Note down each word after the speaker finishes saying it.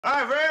All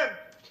right, Fred.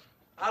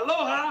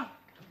 Aloha.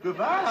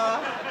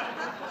 Goodbye.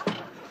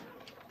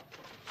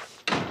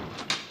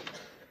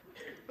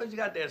 What you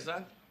got there,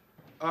 son?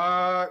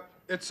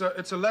 It's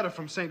a letter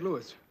from St.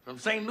 Louis. From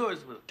St. Louis,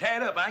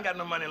 tied up. I ain't got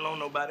no money to loan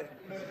nobody.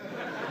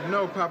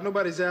 No, Pop,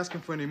 nobody's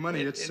asking for any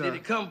money. Did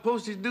it come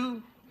postage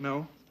due?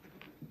 No.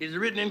 Is it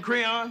written in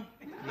crayon?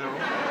 No.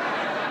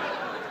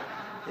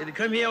 Did it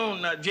come here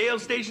on jail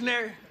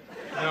stationery?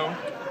 No.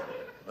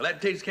 Well,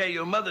 that takes care of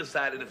your mother's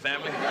side of the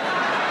family.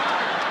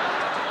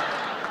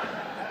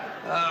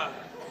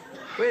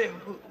 Wait,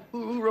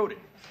 who wrote it?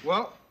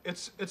 Well,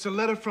 it's a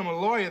letter from a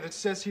lawyer that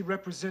says he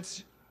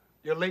represents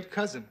your late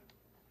cousin.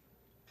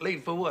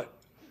 Late for what?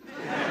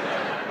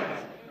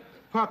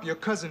 Pop, your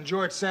cousin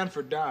George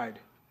Sanford died.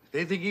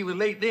 They think he was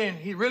late then.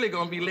 He's really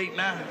gonna be late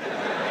now.